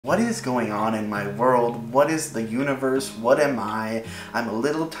What is going on in my world? What is the universe? What am I? I'm a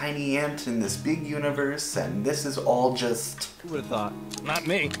little tiny ant in this big universe, and this is all just... Who would have thought? Not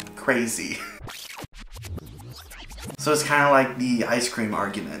me. Crazy. So it's kind of like the ice cream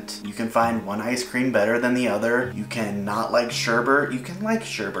argument. You can find one ice cream better than the other. You can not like sherbet. You can like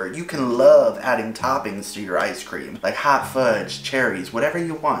sherbet. You can love adding toppings to your ice cream. Like hot fudge, cherries, whatever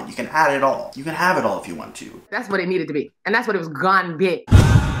you want. You can add it all. You can have it all if you want to. That's what it needed to be. And that's what it was gonna be.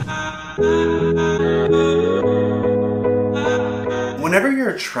 Whenever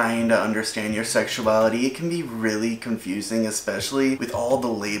you're trying to understand your sexuality, it can be really confusing, especially with all the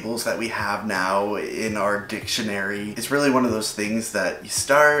labels that we have now in our dictionary. It's really one of those things that you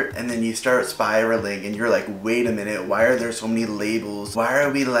start and then you start spiraling and you're like, wait a minute, why are there so many labels? Why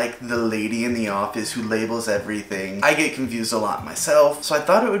are we like the lady in the office who labels everything? I get confused a lot myself, so I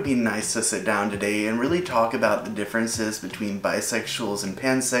thought it would be nice to sit down today and really talk about the differences between bisexuals and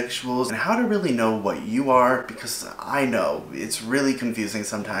pansexuals and how to really know what you are, because I know it's really confusing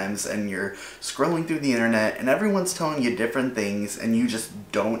sometimes and you're scrolling through the internet and everyone's telling you different things and you just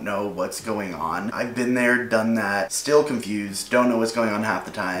don't know what's going on. I've been there, done that, still confused, don't know what's going on half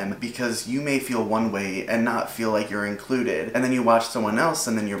the time, because you may feel one way and not feel like you're included, and then you watch someone else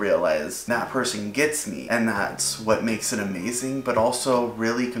and then you realize that person gets me, and that's what makes it amazing but also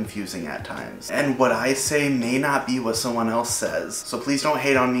really confusing at times. And what I say may not be what someone else says, so please don't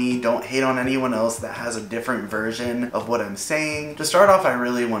hate on me, don't hate on anyone else that has a different version of what I'm saying. To start off, I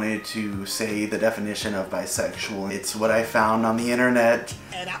really wanted to say the definition of bisexual. It's what I found on the internet,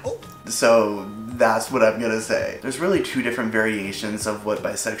 so that's what I'm gonna say. There's really two different variations of what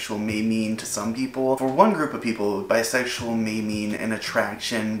bisexual may mean to some people. For one group of people, bisexual may mean an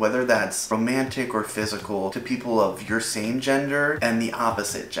attraction, whether that's romantic or physical, to people of your same gender and the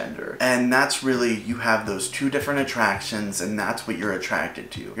opposite gender. And that's really, you have those two different attractions and that's what you're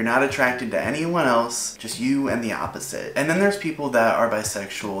attracted to. You're not attracted to anyone else, just you and the opposite. And then there's people that are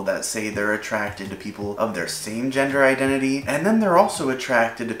bisexual that say they're attracted to people of their same gender identity, and then they're also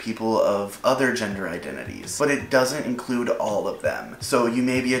attracted to people of other gender identities, but it doesn't include all of them. So you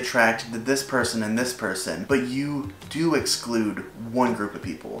may be attracted to this person and this person, but you do exclude one group of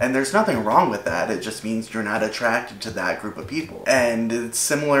people. And there's nothing wrong with that, it just means you're not attracted to that group of people. And it's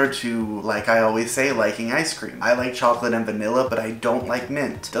similar to, like I always say, liking ice cream. I like chocolate and vanilla, but I don't like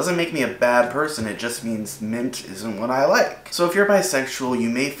mint. It doesn't make me a bad person, it just means mint isn't what I like. So if you're bisexual, you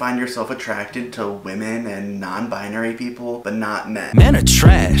may find yourself attracted to women and non-binary people, but not men. Men are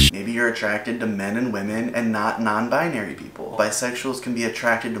trash. Maybe you're attracted to men and women and not non-binary people. Bisexuals can be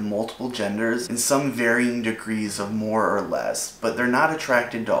attracted to multiple genders in some varying degrees of more or less, but they're not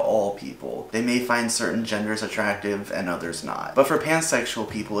attracted to all people. They may find certain genders attractive and others not. But for pansexual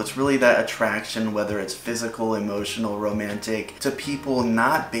people, it's really that attraction, whether it's physical, emotional, romantic, to people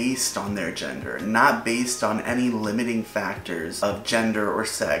not based on their gender, not based on any limiting factors of gender or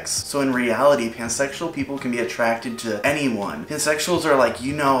sex. So in reality, pansexual people can be attracted to anyone. Pansexuals are like,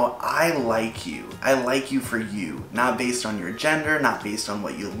 you know, I like you. I like you for you, not based on your gender, not based on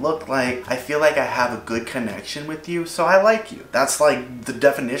what you look like. I feel like I have a good connection with you, so I like you. That's like the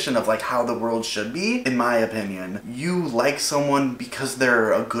definition of like how the world should be, in my opinion. You like someone because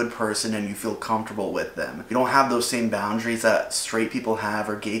they're a good person and you feel comfortable with them. You don't have those same boundaries that straight people have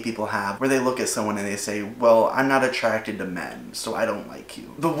or gay people have, where they look at someone and they say, well, I'm not attracted to men, so I don't like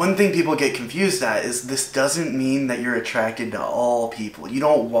you. The one thing people get confused at is this doesn't mean that you're attracted to all people. You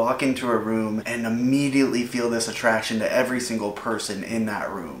don't walk into a room and immediately feel this attraction to every single person in that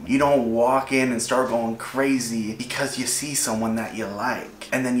room. You don't walk in and start going crazy because you see someone that you like,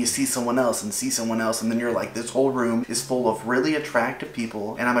 and then you see someone else and see someone else, and then you're like, this whole room is full of really attractive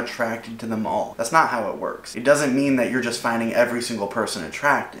people and I'm attracted to them all. That's not how it works. It doesn't mean that you're just finding every single person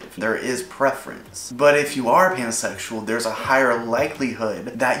attractive. There is preference. But if you are pansexual, there's a higher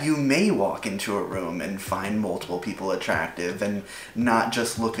likelihood that you may walk into a room and find multiple people attractive and not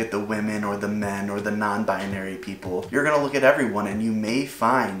just look at the women or the men or the non-binary people. You're gonna look at everyone and you may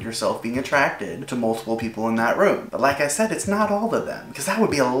find yourself being attracted to multiple people in that room. But like I said, it's not all of them, because that would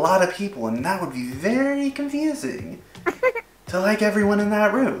be a lot of people and that would be very confusing. To like everyone in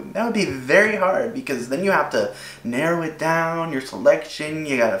that room. That would be very hard, because then you have to narrow it down, your selection,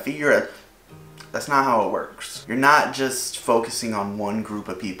 you gotta figure out That's not how it works. You're not just focusing on one group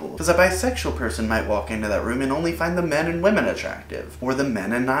of people. Because a bisexual person might walk into that room and only find the men and women attractive, or the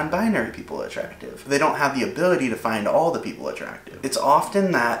men and non-binary people attractive. They don't have the ability to find all the people attractive. It's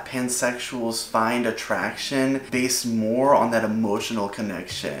often that pansexuals find attraction based more on that emotional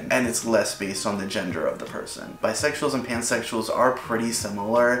connection, and it's less based on the gender of the person. Bisexuals and pansexuals are pretty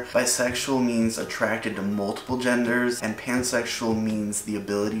similar. Bisexual means attracted to multiple genders, and pansexual means the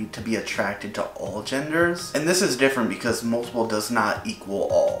ability to be attracted to all genders. And this is different because multiple does not equal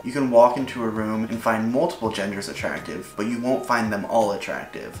all. You can walk into a room and find multiple genders attractive, but you won't find them all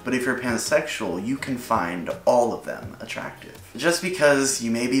attractive. But if you're pansexual, you can find all of them attractive. Just because you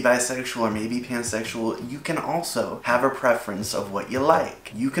may be bisexual or maybe pansexual, you can also have a preference of what you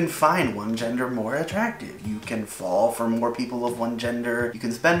like. You can find one gender more attractive. You can fall for more people of one gender. You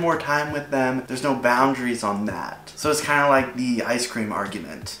can spend more time with them. There's no boundaries on that. So it's kind of like the ice cream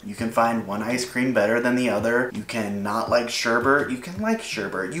argument. You can find one ice cream better than the other. You can not like sherbet. You can like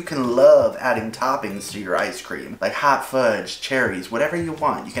sherbet. You can love adding toppings to your ice cream, like hot fudge, cherries, whatever you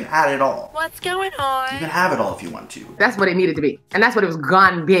want. You can add it all. What's going on? You can have it all if you want to. That's what it needed to be. And that's what it was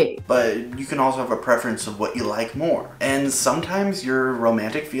gonna be. But you can also have a preference of what you like more. And sometimes your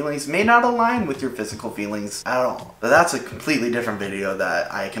romantic feelings may not align with your physical feelings at all. But that's a completely different video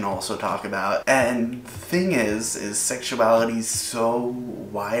that I can also talk about. And the thing is sexuality is so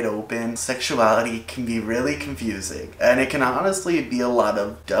wide open. Sexuality can be really confusing. And it can honestly be a lot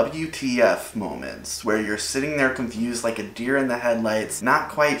of WTF moments where you're sitting there confused like a deer in the headlights, not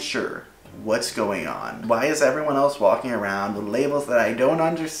quite sure what's going on. Why is everyone else walking around with labels that I don't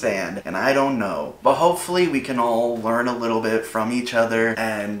understand and I don't know? But hopefully we can all learn a little bit from each other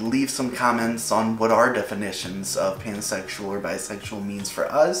and leave some comments on what our definitions of pansexual or bisexual means for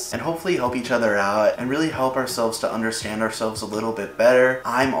us, and hopefully help each other out and really help ourselves to understand ourselves a little bit better.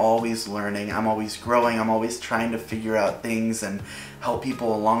 I'm always learning, I'm always growing, I'm always trying to figure out things and help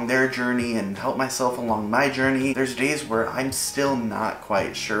people along their journey and help myself along my journey. There's days where I'm still not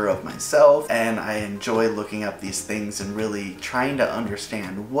quite sure of myself, and I enjoy looking up these things and really trying to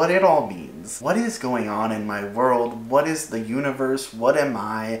understand what it all means. What is going on in my world? What is the universe? What am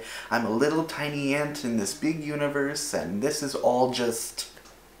I? I'm a little tiny ant in this big universe, and this is all just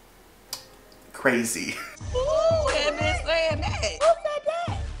crazy. Who had been saying that? Who said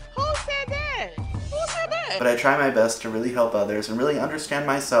that? Who said that? Who said that? But I try my best to really help others and really understand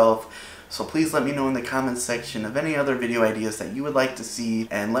myself. So please let me know in the comments section of any other video ideas that you would like to see,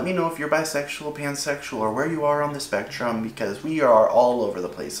 and let me know if you're bisexual, pansexual, or where you are on the spectrum, because we are all over the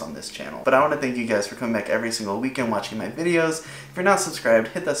place on this channel. But I want to thank you guys for coming back every single week and watching my videos. If you're not subscribed,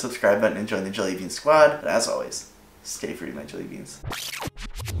 hit that subscribe button and join the Jellybeans squad. But as always, stay free, my Jellybeans.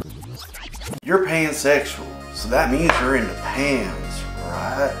 You're pansexual, so that means you're into pans,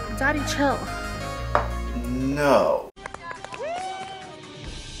 right? Daddy, chill. No.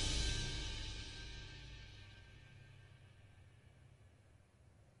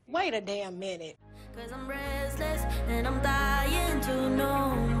 Wait a damn minute. Cause I'm restless and I'm dying to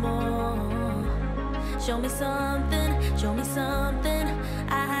know more. Show me something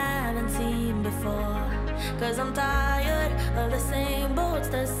I haven't seen before. Cause I'm tired of the same boats,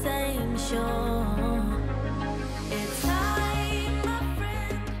 the same shore.